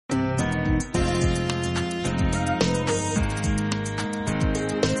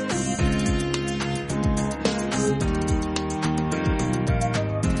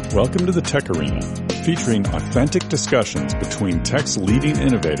Welcome to the Tech Arena, featuring authentic discussions between tech's leading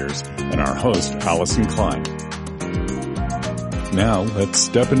innovators and our host, Allison Klein. Now, let's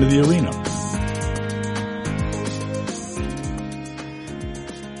step into the arena.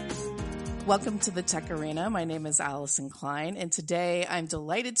 Welcome to the Tech Arena. My name is Allison Klein, and today I'm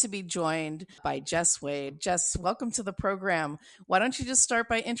delighted to be joined by Jess Wade. Jess, welcome to the program. Why don't you just start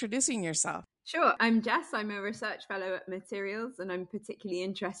by introducing yourself? Sure. I'm Jess. I'm a research fellow at Materials, and I'm particularly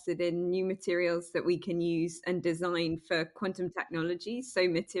interested in new materials that we can use and design for quantum technologies. So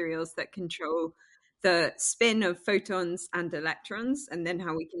materials that control the spin of photons and electrons, and then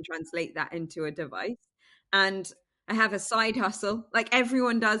how we can translate that into a device. And I have a side hustle, like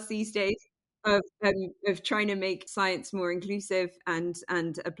everyone does these days, of trying to make science more inclusive and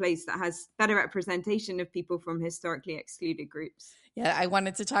a place that has better representation of people from historically excluded groups. Yeah, I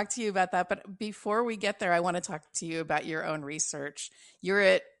wanted to talk to you about that. But before we get there, I want to talk to you about your own research. You're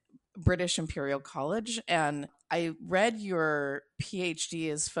at British Imperial College, and I read your PhD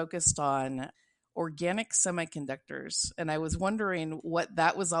is focused on organic semiconductors. And I was wondering what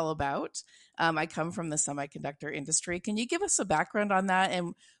that was all about. I come from the semiconductor industry. Can you give us a background on that?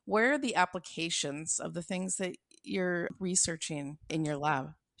 And where are the applications of the things that you're researching in your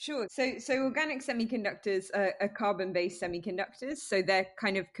lab? Sure. So organic semiconductors are carbon-based semiconductors. So they're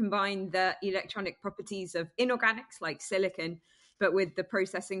kind of combine the electronic properties of inorganics like silicon, but with the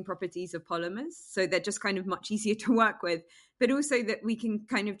processing properties of polymers. So they're just kind of much easier to work with, but also that we can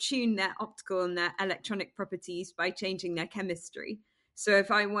kind of tune their optical and their electronic properties by changing their chemistry. So if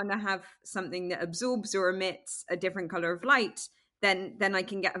I want to have something that absorbs or emits a different color of light, then I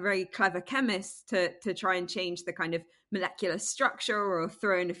can get a very clever chemist to try and change the kind of molecular structure or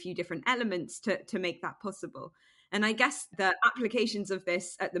throw in a few different elements to make that possible. And I guess the applications of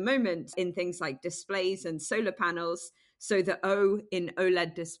this at the moment in things like displays and solar panels, so the O in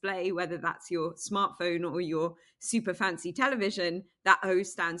OLED display, whether that's your smartphone or your super fancy television, that O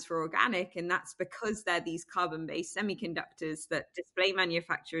stands for organic. And that's because they're these carbon-based semiconductors that display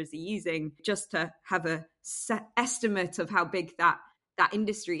manufacturers are using. Just to have a set estimate of how big that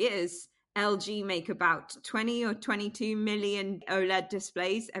industry is, LG make about 20 or 22 million OLED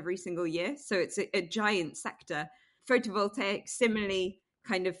displays every single year. So it's a giant sector. Photovoltaics, similarly,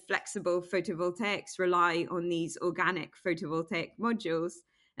 kind of flexible photovoltaics rely on these organic photovoltaic modules.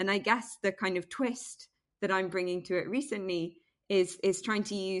 And I guess the kind of twist that I'm bringing to it recently is trying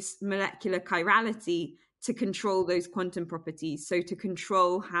to use molecular chirality to control those quantum properties. So to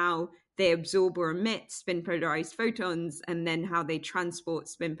control how they absorb or emit spin polarized photons and then how they transport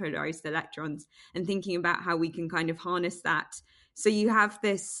spin polarized electrons, and thinking about how we can kind of harness that. So you have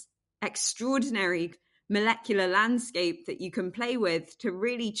this extraordinary molecular landscape that you can play with to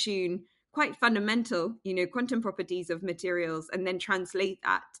really tune quite fundamental, quantum properties of materials and then translate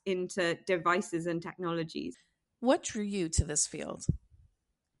that into devices and technologies. What drew you to this field?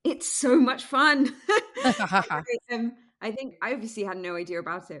 It's so much fun. I think I obviously had no idea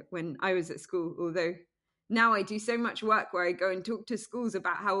about it when I was at school, although now I do so much work where I go and talk to schools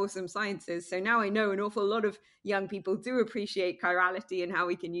about how awesome science is. So now I know an awful lot of young people do appreciate chirality and how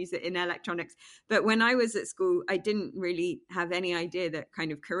we can use it in electronics. But when I was at school, I didn't really have any idea that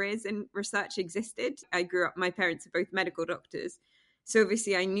kind of careers in research existed. I grew up, my parents are both medical doctors. So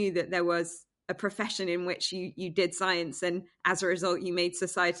obviously I knew that there was a profession in which you did science, and as a result you made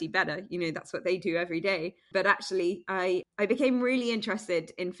society better. That's what they do every day. But actually I became really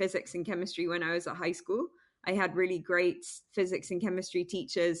interested in physics and chemistry when I was at high school. I had really great physics and chemistry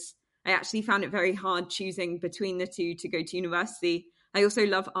teachers. I actually found it very hard choosing between the two to go to university. I also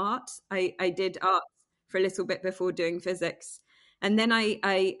love art. I did art for a little bit before doing physics. And then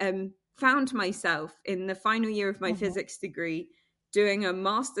I found myself in the final year of my physics degree doing a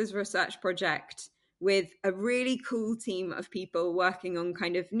master's research project with a really cool team of people working on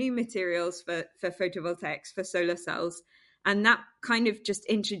kind of new materials for photovoltaics, for solar cells. And that kind of just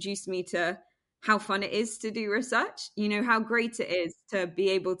introduced me to how fun it is to do research, how great it is to be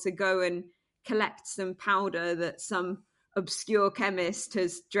able to go and collect some powder that some obscure chemist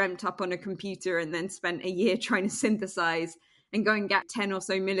has dreamt up on a computer and then spent a year trying to synthesize, and go and get 10 or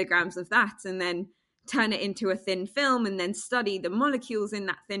so milligrams of that and then turn it into a thin film and then study the molecules in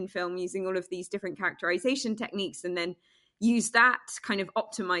that thin film using all of these different characterization techniques, and then use that kind of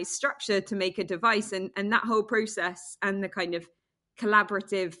optimized structure to make a device. And that whole process and the kind of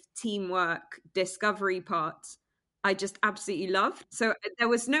collaborative teamwork discovery part I just absolutely loved. So there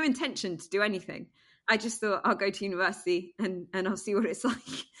was no intention to do anything. I just thought I'll go to university and I'll see what it's like.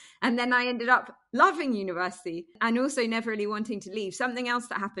 And then I ended up loving university and also never really wanting to leave. Something else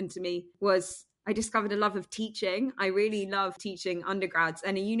that happened to me was I discovered a love of teaching. I really love teaching undergrads,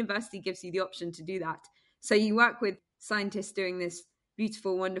 and a university gives you the option to do that. So you work with scientists doing this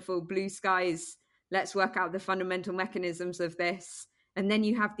beautiful, wonderful blue skies. Let's work out the fundamental mechanisms of this. And then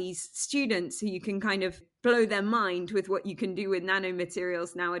you have these students who you can kind of blow their mind with what you can do with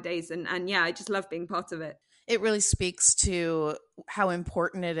nanomaterials nowadays. And yeah, I just love being part of it. It really speaks to how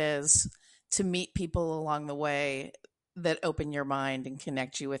important it is to meet people along the way that open your mind and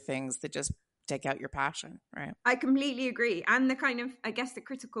connect you with things that just take out your passion, right? I completely agree. And the kind of, I guess the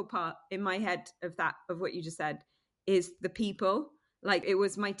critical part in my head of that, of what you just said, is the people. Like, it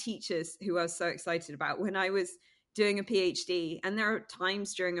was my teachers who I was so excited about when I was doing a PhD. And there are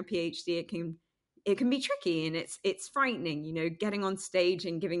times during a PhD it can be tricky and it's frightening. You know, getting on stage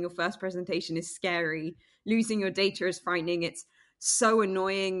and giving your first presentation is scary. Losing your data is frightening. It's so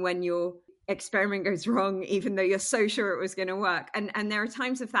annoying when your experiment goes wrong, even though you're so sure it was going to work. And there are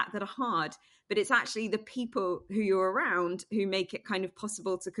times of that are hard, but it's actually the people who you're around who make it kind of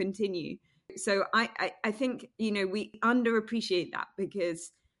possible to continue. So I think, you know, we underappreciate that,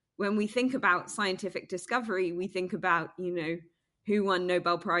 because when we think about scientific discovery, we think about, you know, who won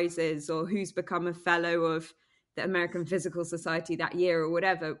Nobel Prizes or who's become a fellow of the American Physical Society that year or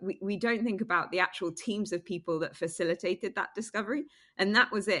whatever. We don't think about the actual teams of people that facilitated that discovery. And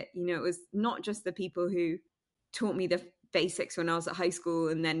that was it. You know, it was not just the people who taught me the basics when I was at high school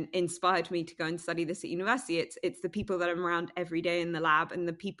and then inspired me to go and study this at university. It's the people that I'm around every day in the lab, and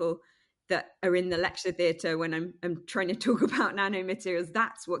the people that are in the lecture theatre when I'm trying to talk about nanomaterials.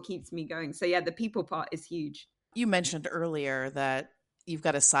 That's what keeps me going. So yeah, the people part is huge. You mentioned earlier that you've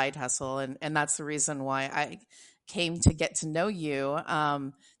got a side hustle, and that's the reason why I came to get to know you.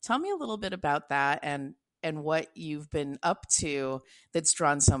 Tell me a little bit about that and what you've been up to that's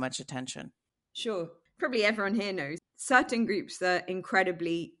drawn so much attention. Sure. Probably everyone here knows certain groups are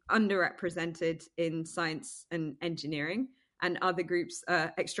incredibly underrepresented in science and engineering, and other groups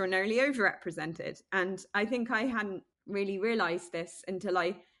are extraordinarily overrepresented. And I think I hadn't really realized this until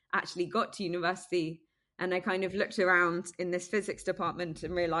I actually got to university, and I kind of looked around in this physics department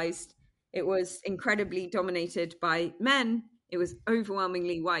and realized it was incredibly dominated by men. It was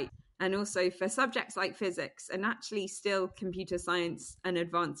overwhelmingly white. And also for subjects like physics, and actually still computer science and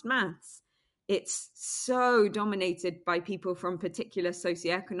advanced maths, it's so dominated by people from particular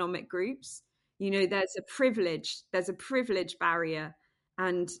socioeconomic groups. You know, there's a privilege barrier.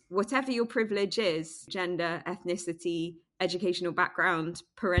 And whatever your privilege is, gender, ethnicity, educational background,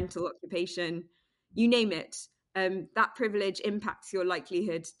 parental occupation, you name it, that privilege impacts your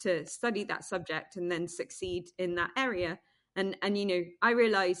likelihood to study that subject and then succeed in that area. And you know, I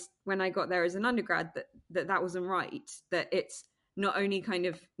realized when I got there as an undergrad that wasn't right, that it's not only kind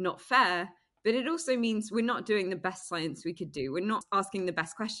of not fair, but it also means we're not doing the best science we could do. We're not asking the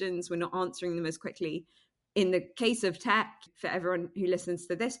best questions. We're not answering them as quickly. In the case of tech, for everyone who listens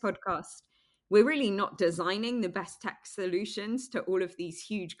to this podcast, we're really not designing the best tech solutions to all of these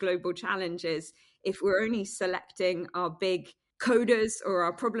huge global challenges if we're only selecting our big coders or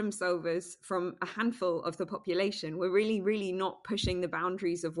our problem solvers from a handful of the population. We're really, really not pushing the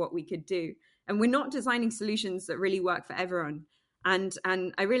boundaries of what we could do. And we're not designing solutions that really work for everyone. And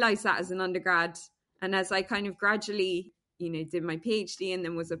I realized that as an undergrad. And as I kind of gradually, you know, did my PhD and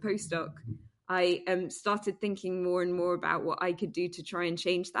then was a postdoc, I started thinking more and more about what I could do to try and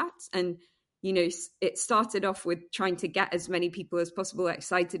change that. And you know, it started off with trying to get as many people as possible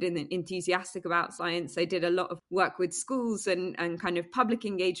excited and enthusiastic about science. I did a lot of work with schools and kind of public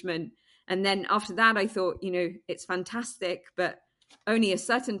engagement. And then after that, I thought, you know, it's fantastic, but only a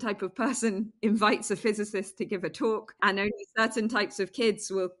certain type of person invites a physicist to give a talk, and only certain types of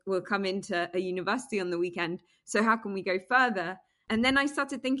kids will come into a university on the weekend. So how can we go further? And then I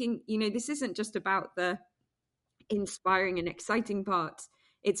started thinking, you know, this isn't just about the inspiring and exciting part.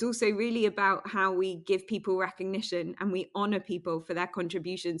 It's also really about how we give people recognition and we honor people for their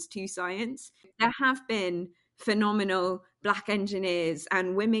contributions to science. There have been phenomenal Black engineers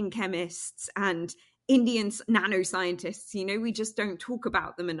and women chemists and Indian nanoscientists. You know, we just don't talk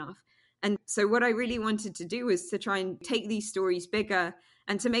about them enough. And so what I really wanted to do was to try and take these stories bigger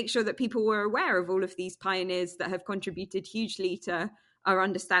and to make sure that people were aware of all of these pioneers that have contributed hugely to our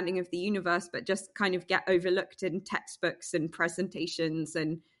understanding of the universe, but just kind of get overlooked in textbooks and presentations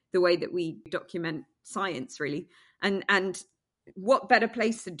and the way that we document science, really. And what better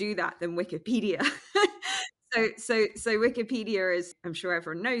place to do that than Wikipedia? So Wikipedia is, I'm sure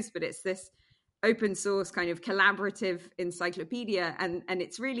everyone knows, but it's this open source kind of collaborative encyclopedia. And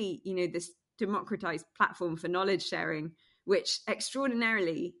it's really, you know, this democratized platform for knowledge sharing, which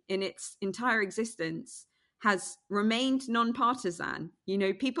extraordinarily in its entire existence has remained nonpartisan. You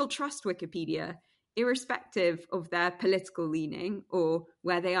know, people trust Wikipedia irrespective of their political leaning or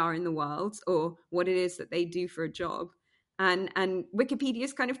where they are in the world or what it is that they do for a job. And Wikipedia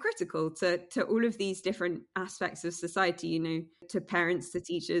is kind of critical to all of these different aspects of society, you know, to parents, to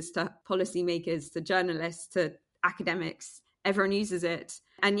teachers, to policymakers, to journalists, to academics. Everyone uses it.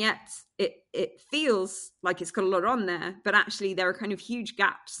 And yet it feels like it's got a lot on there, but actually there are kind of huge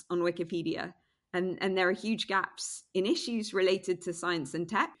gaps on Wikipedia. And there are huge gaps in issues related to science and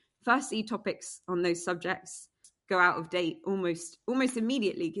tech. Firstly, topics on those subjects go out of date almost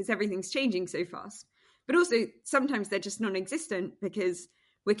immediately because everything's changing so fast. But also, sometimes they're just non-existent because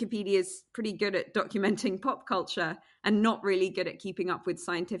Wikipedia is pretty good at documenting pop culture and not really good at keeping up with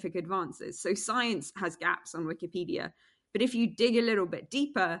scientific advances. So science has gaps on Wikipedia. But if you dig a little bit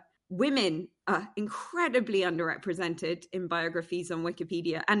deeper, women are incredibly underrepresented in biographies on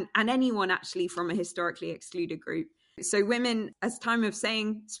Wikipedia, and anyone actually from a historically excluded group. So women, as time of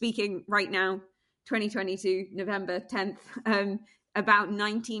speaking right now, 2022, November 10th, about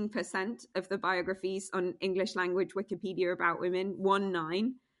 19% of the biographies on English language Wikipedia about women,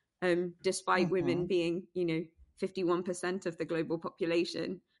 19, despite women being, 51% of the global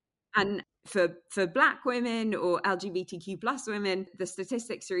population. And for Black women or LGBTQ plus women, the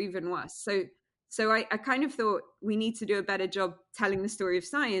statistics are even worse. So I kind of thought we need to do a better job telling the story of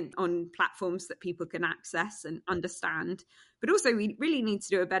science on platforms that people can access and understand. But also we really need to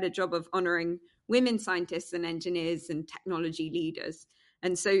do a better job of honoring women scientists and engineers and technology leaders.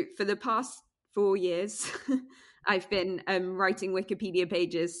 And so for the past 4 years, I've been writing Wikipedia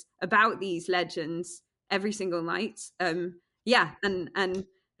pages about these legends every single night. And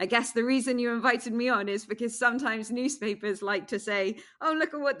I guess the reason you invited me on is because sometimes newspapers like to say, oh,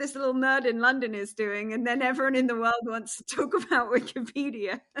 look at what this little nerd in London is doing. And then everyone in the world wants to talk about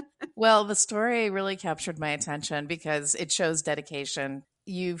Wikipedia. Well, the story really captured my attention because it shows dedication.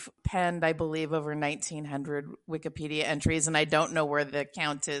 You've penned, I believe, over 1,900 Wikipedia entries, and I don't know where the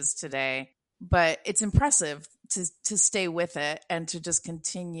count is today, but it's impressive to stay with it and to just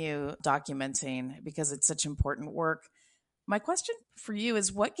continue documenting because it's such important work. My question for you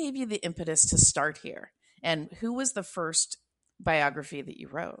is, what gave you the impetus to start here? And who was the first biography that you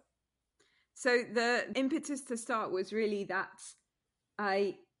wrote? So the impetus to start was really that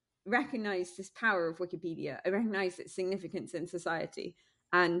I recognized this power of Wikipedia. I recognized its significance in society.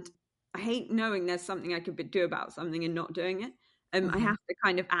 And I hate knowing there's something I could do about something and not doing it. I have to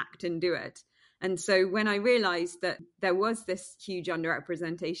kind of act and do it. And so when I realized that there was this huge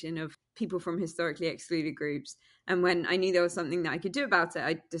underrepresentation of people from historically excluded groups, and when I knew there was something that I could do about it,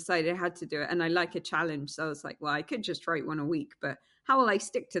 I decided I had to do it. And I like a challenge. So I was like, well, I could just write one a week, but how will I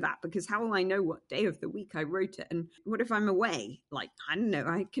stick to that? Because how will I know what day of the week I wrote it? And what if I'm away? Like, I don't know,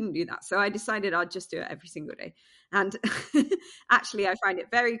 I couldn't do that. So I decided I'd just do it every single day. And actually, I find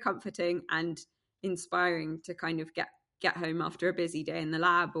it very comforting and inspiring to kind of get home after a busy day in the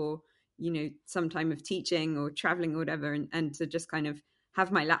lab or, some time of teaching or traveling or whatever, and to just kind of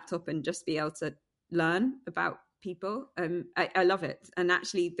have my laptop and just be able to learn about people. I love it. And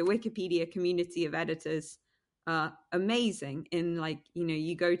actually, the Wikipedia community of editors are amazing in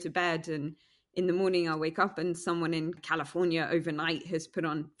you go to bed and in the morning I'll wake up and someone in California overnight has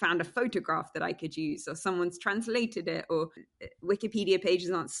found a photograph that I could use, or someone's translated it, or Wikipedia pages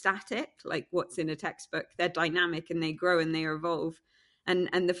aren't static like what's in a textbook. They're dynamic and they grow and they evolve.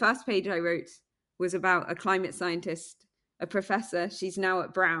 And the first page I wrote was about a climate scientist, a professor, she's now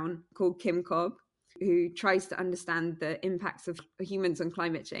at Brown, called Kim Cobb, who tries to understand the impacts of humans on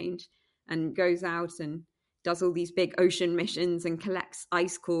climate change and goes out and does all these big ocean missions and collects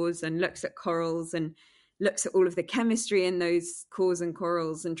ice cores and looks at corals and looks at all of the chemistry in those cores and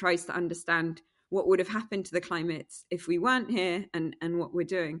corals and tries to understand what would have happened to the climate if we weren't here and what we're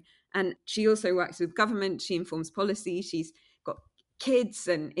doing. And she also works with government. She informs policy. She's got kids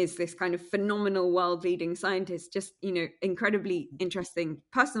and is this kind of phenomenal world-leading scientist, just, incredibly interesting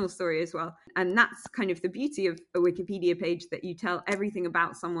personal story as well. And that's kind of the beauty of a Wikipedia page, that you tell everything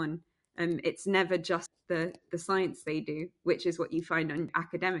about someone. It's never just the science they do, which is what you find on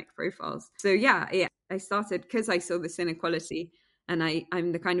academic profiles. So yeah, I started because I saw this inequality and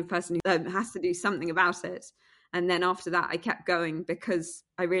I'm the kind of person who has to do something about it. And then after that, I kept going because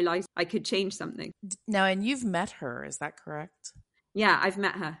I realized I could change something. Now, and you've met her, is that correct? Yeah, I've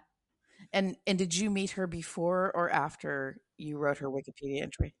met her. And did you meet her before or after you wrote her Wikipedia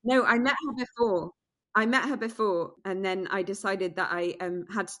entry? No, I met her before. And then I decided that I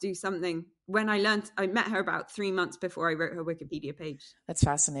had to do something. When I met her about 3 months before I wrote her Wikipedia page. That's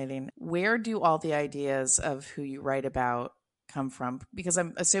fascinating. Where do all the ideas of who you write about come from? Because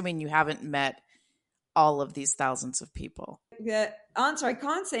I'm assuming you haven't met all of these thousands of people? The answer I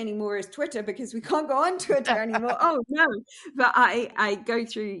can't say anymore is Twitter, because we can't go on Twitter anymore. Oh no. But I go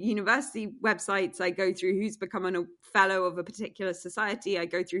through university websites. I go through who's become a fellow of a particular society. I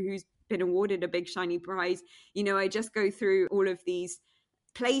go through who's been awarded a big shiny prize. I just go through all of these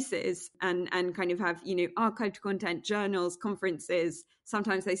places and kind of have archived content, journals, conferences.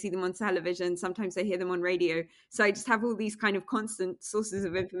 Sometimes I see them on television, sometimes I hear them on radio. So I just have all these kind of constant sources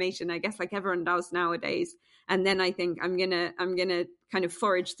of information, I guess, like everyone does nowadays. And then I think I'm gonna kind of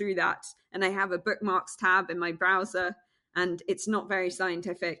forage through that. And I have a bookmarks tab in my browser, and it's not very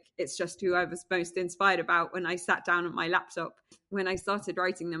scientific. It's just who I was most inspired about when I sat down at my laptop. When I started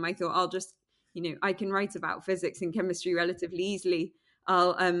writing them, I thought I'll just, I can write about physics and chemistry relatively easily.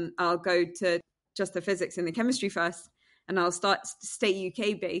 I'll go to just the physics and the chemistry first, and I'll stay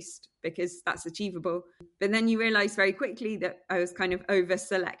UK based because that's achievable. But then you realize very quickly that I was kind of over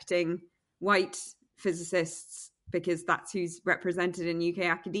selecting white physicists because that's who's represented in UK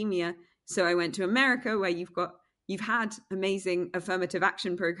academia. So I went to America, where you've had amazing affirmative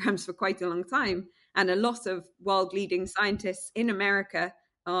action programs for quite a long time, and a lot of world leading scientists in America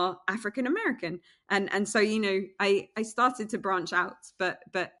are African American, and so I started to branch out, but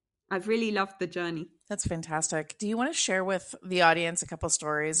I've really loved the journey. That's fantastic. Do you want to share with the audience a couple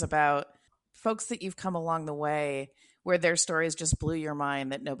stories about folks that you've come along the way where their stories just blew your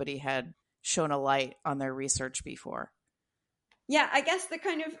mind, that nobody had shown a light on their research before? Yeah, I guess the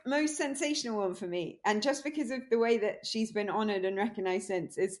kind of most sensational one for me, and just because of the way that she's been honored and recognized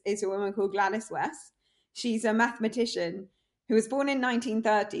since, is a woman called Gladys West. She's a mathematician who was born in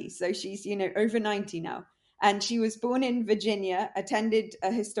 1930. So she's, over 90 now. And she was born in Virginia, attended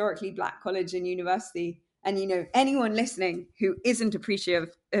a historically Black college and university. And, anyone listening who isn't appreciative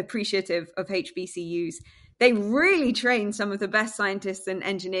of HBCUs, they really train some of the best scientists and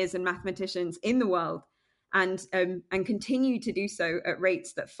engineers and mathematicians in the world, and continue to do so at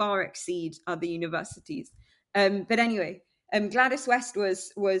rates that far exceed other universities. But anyway, Gladys West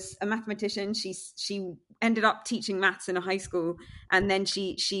was a mathematician. She ended up teaching maths in a high school, and then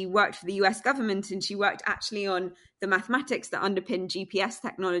she worked for the US government, and she worked actually on the mathematics that underpin GPS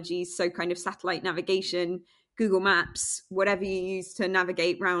technologies, so kind of satellite navigation, Google Maps, whatever you use to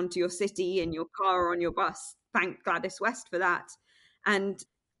navigate around your city in your car or on your bus. Thank Gladys West for that. And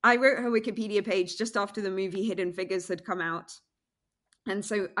I wrote her Wikipedia page just after the movie Hidden Figures had come out. And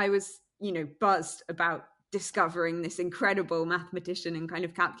so I was, buzzed about discovering this incredible mathematician and kind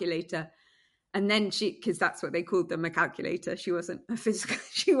of calculator. And then because that's what they called them, a calculator. She wasn't a physical,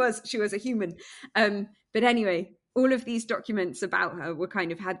 she was a human. But anyway, all of these documents about her were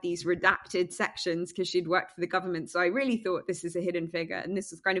kind of had these redacted sections because she'd worked for the government. So I really thought this is a hidden figure. And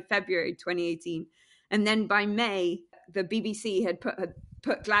this was kind of February 2018. And then by May, the BBC had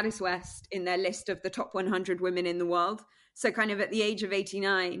put Gladys West in their list of the top 100 women in the world. So kind of at the age of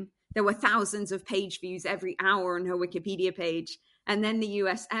 89, there were thousands of page views every hour on her Wikipedia page. And then the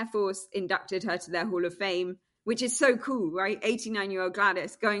US Air Force inducted her to their Hall of Fame, which is so cool, right? 89-year-old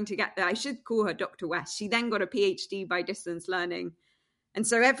Gladys going to get there. I should call her Dr. West. She then got a PhD by distance learning. And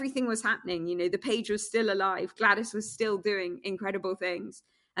so everything was happening. The page was still alive. Gladys was still doing incredible things.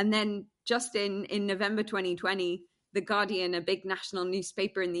 And then just in November 2020, The Guardian, a big national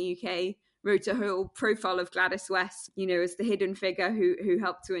newspaper in the UK, wrote a whole profile of Gladys West, as the hidden figure who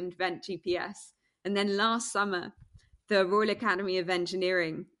helped to invent GPS. And then last summer, the Royal Academy of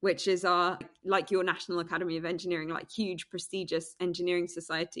Engineering, which is like your National Academy of Engineering, like huge prestigious engineering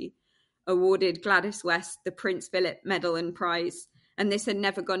society, awarded Gladys West the Prince Philip Medal and Prize. And this had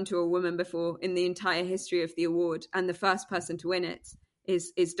never gone to a woman before in the entire history of the award. And the first person to win it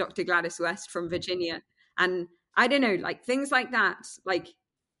is Dr. Gladys West from Virginia. And I don't know, like things like that, like,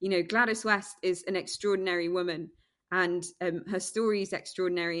 Gladys West is an extraordinary woman, and her story is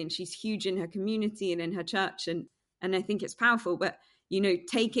extraordinary, and she's huge in her community and in her church. And I think it's powerful, but,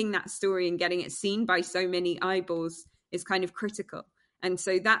 taking that story and getting it seen by so many eyeballs is kind of critical. And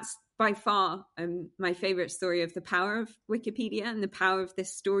so that's by far my favorite story of the power of Wikipedia and the power of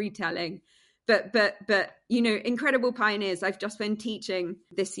this storytelling. But incredible pioneers. I've just been teaching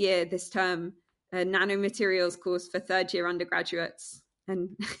this term, a nanomaterials course for third-year undergraduates.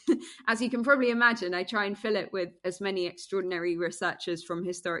 And as you can probably imagine, I try and fill it with as many extraordinary researchers from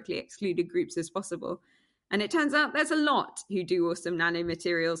historically excluded groups as possible. And it turns out there's a lot who do awesome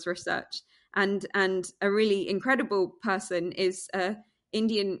nanomaterials research. And a really incredible person is an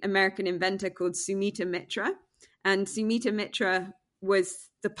Indian-American inventor called Sumita Mitra. And Sumita Mitra was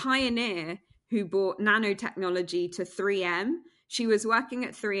the pioneer who brought nanotechnology to 3M. She was working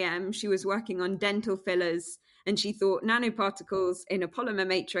at 3M. She was working on dental fillers. And she thought nanoparticles in a polymer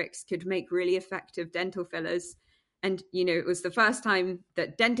matrix could make really effective dental fillers. And, it was the first time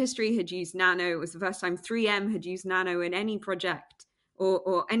that dentistry had used nano. It was the first time 3M had used nano in any project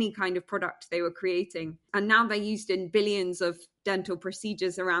or any kind of product they were creating. And now they're used in billions of dental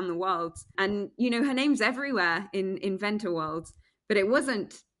procedures around the world. And, her name's everywhere in inventor world, but it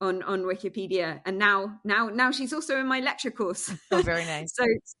wasn't on Wikipedia. And now she's also in my lecture course. Oh, very nice.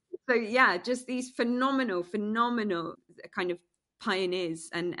 So yeah, just these phenomenal kind of pioneers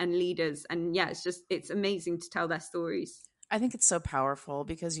and leaders. And yeah, it's amazing to tell their stories. I think it's so powerful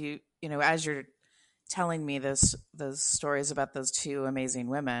because as you're telling me those stories about those two amazing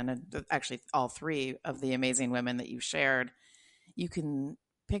women, and actually all three of the amazing women that you shared, you can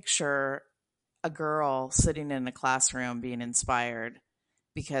picture a girl sitting in a classroom being inspired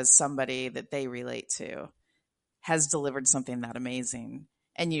because somebody that they relate to has delivered something that amazing.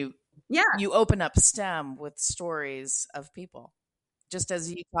 And you open up STEM with stories of people, just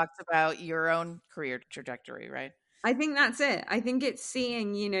as you talked about your own career trajectory, right? I think that's it. I think it's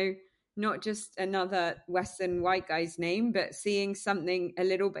seeing, not just another Western white guy's name, but seeing something a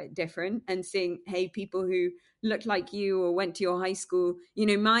little bit different and seeing, hey, people who look like you or went to your high school.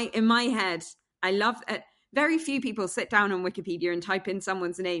 In my head, I love it. Very few people sit down on Wikipedia and type in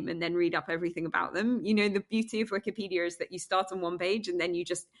someone's name and then read up everything about them. The beauty of Wikipedia is that you start on one page and then you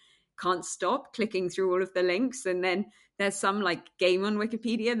just can't stop clicking through all of the links. And then there's some game on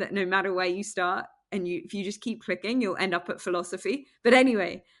Wikipedia that no matter where you start, and if you just keep clicking, you'll end up at philosophy. But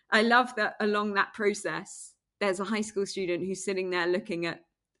anyway, I love that along that process, there's a high school student who's sitting there looking at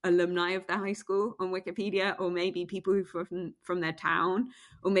alumni of their high school on Wikipedia, or maybe people who from their town,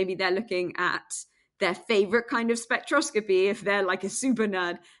 or maybe they're looking at their favorite kind of spectroscopy if they're like a super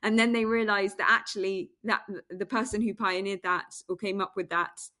nerd. And then they realize that actually that the person who pioneered that or came up with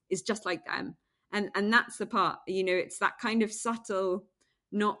that is just like them. And that's the part, it's that kind of subtle,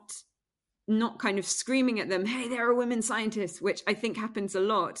 not kind of screaming at them, hey, there are women scientists, which I think happens a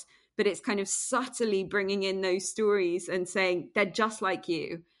lot, but it's kind of subtly bringing in those stories and saying they're just like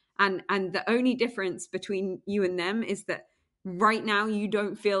you. And the only difference between you and them is that right now you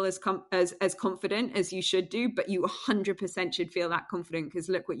don't feel as confident as you should do, but you 100% should feel that confident because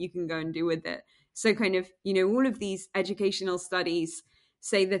look what you can go and do with it. So kind of, all of these educational studies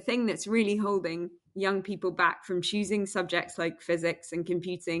say the thing that's really holding young people back from choosing subjects like physics and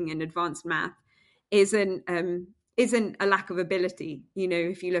computing and advanced math isn't a lack of ability.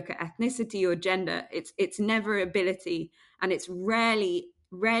 If you look at ethnicity or gender, it's never ability, and it's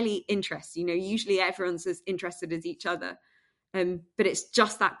rarely interest. Usually everyone's as interested as each other, but it's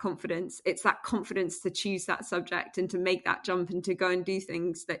just that confidence. It's that confidence to choose that subject and to make that jump and to go and do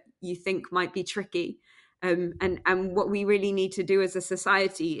things that you think might be tricky. And what we really need to do as a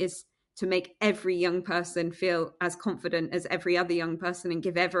society is to make every young person feel as confident as every other young person and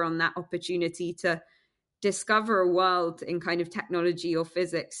give everyone that opportunity to discover a world in kind of technology or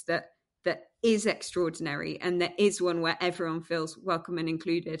physics that is extraordinary and that is one where everyone feels welcome and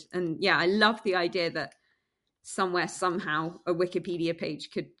included. And yeah, I love the idea that somewhere, somehow, a Wikipedia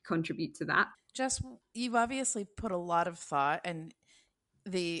page could contribute to that. Jess, you've obviously put a lot of thought, and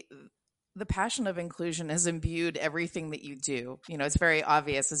the passion of inclusion has imbued everything that you do. It's very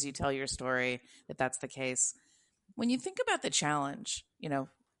obvious as you tell your story that that's the case. When you think about the challenge,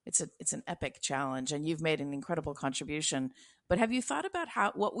 it's an epic challenge, and you've made an incredible contribution. But have you thought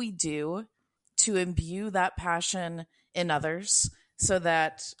about what we do to imbue that passion in others so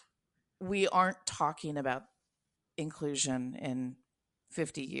that we aren't talking about inclusion in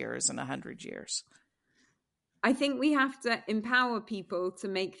 50 years and 100 years? I think we have to empower people to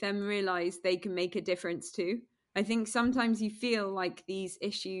make them realize they can make a difference too. I think sometimes you feel like these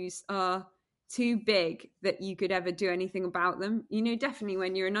issues are too big that you could ever do anything about them. Definitely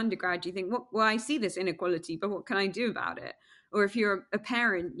when you're an undergrad, you think, well, I see this inequality, but what can I do about it? Or if you're a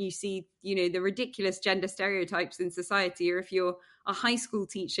parent, you see, the ridiculous gender stereotypes in society. Or if you're a high school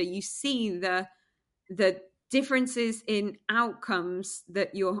teacher, you see the differences in outcomes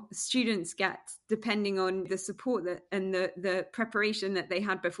that your students get depending on the support and the preparation that they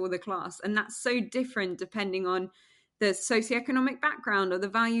had before the class. And that's so different depending on the socioeconomic background or the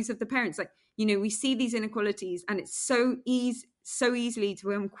values of the parents. We see these inequalities and it's so easily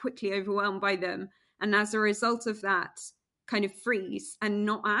to quickly overwhelmed by them. And as a result of that, kind of freeze and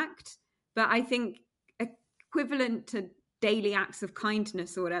not act. But I think equivalent to daily acts of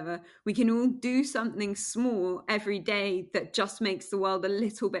kindness or whatever, we can all do something small every day that just makes the world a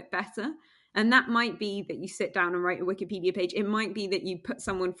little bit better. And that might be that you sit down and write a Wikipedia page. It might be that you put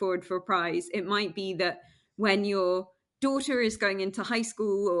someone forward for a prize. It might be that when you're daughter is going into high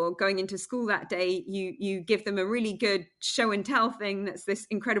school or going into school that day, you give them a really good show and tell thing that's this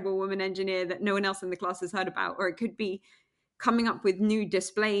incredible woman engineer that no one else in the class has heard about. Or it could be coming up with new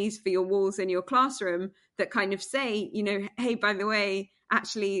displays for your walls in your classroom that kind of say, hey, by the way,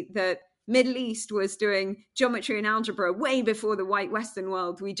 actually the Middle East was doing geometry and algebra way before the white Western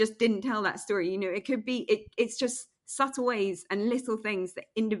world. We just didn't tell that story. It could be, it's just subtle ways and little things that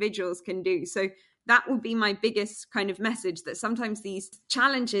individuals can do. So that would be my biggest kind of message, that sometimes these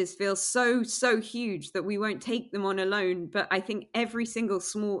challenges feel so huge that we won't take them on alone. But I think every single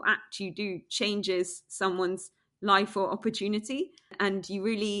small act you do changes someone's life or opportunity. And you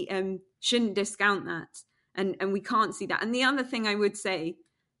really shouldn't discount that. And we can't see that. And the other thing I would say,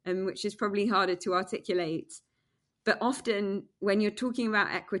 which is probably harder to articulate, but often when you're talking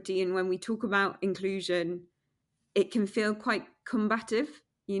about equity and when we talk about inclusion, it can feel quite combative.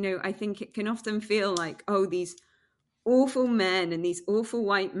 I think it can often feel like, oh, these awful men and these awful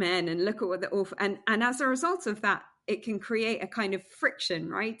white men, and look at what they're awful. And as a result of that, it can create a kind of friction,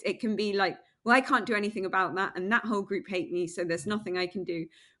 right? It can be like, well, I can't do anything about that, and that whole group hate me, so there's nothing I can do.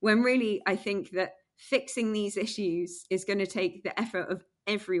 When really, I think that fixing these issues is going to take the effort of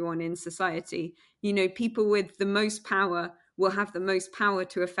everyone in society. People with the most power will have the most power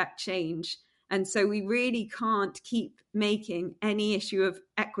to affect change. And so we really can't keep making any issue of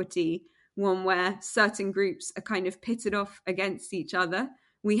equity one where certain groups are kind of pitted off against each other.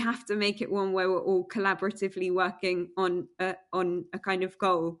 We have to make it one where we're all collaboratively working on a kind of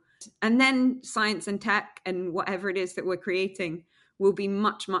goal. And then science and tech and whatever it is that we're creating will be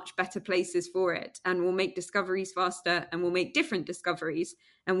much, much better places for it. And we'll make discoveries faster, and we'll make different discoveries,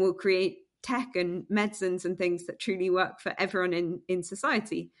 and we'll create tech and medicines and things that truly work for everyone in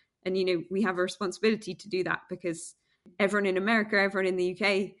society. And, we have a responsibility to do that, because everyone in America, everyone in the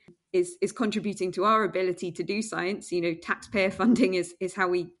UK is contributing to our ability to do science. Taxpayer funding is how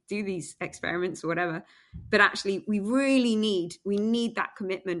we do these experiments or whatever. But actually, we really need that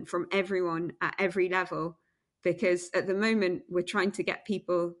commitment from everyone at every level, because at the moment we're trying to get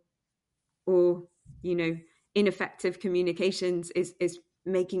people, or, ineffective communications is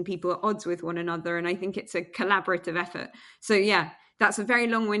making people at odds with one another. And I think it's a collaborative effort. So yeah, that's a very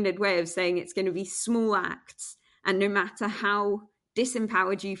long-winded way of saying it's going to be small acts. And no matter how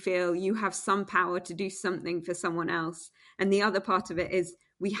disempowered you feel, you have some power to do something for someone else. And the other part of it is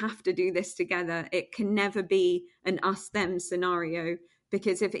we have to do this together. It can never be an us-them scenario,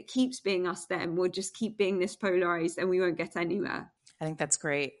 because if it keeps being us-them, we'll just keep being this polarized and we won't get anywhere. I think that's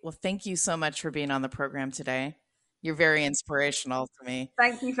great. Well, thank you so much for being on the program today. You're very inspirational to me.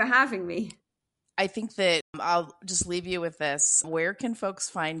 Thank you for having me. I think that I'll just leave you with this. Where can folks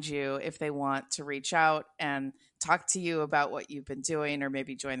find you if they want to reach out and talk to you about what you've been doing, or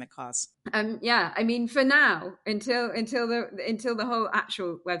maybe join the cause? For now, until the whole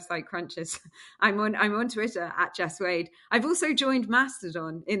actual website crunches, I'm on Twitter at Jess Wade. I've also joined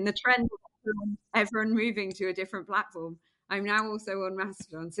Mastodon in the trend of everyone moving to a different platform. I'm now also on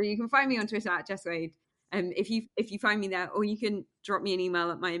Mastodon, so you can find me on Twitter at Jess Wade. If you find me there, or you can drop me an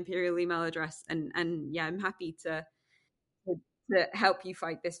email at my Imperial email address, and I'm happy to help you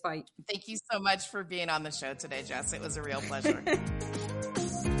fight this fight. Thank you so much for being on the show today, Jess. It was a real pleasure.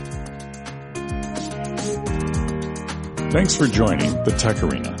 Thanks for joining The Tech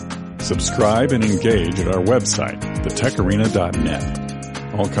Arena. Subscribe and engage at our website,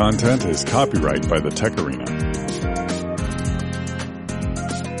 thetecharena.net. All content is copyright by The Tech Arena.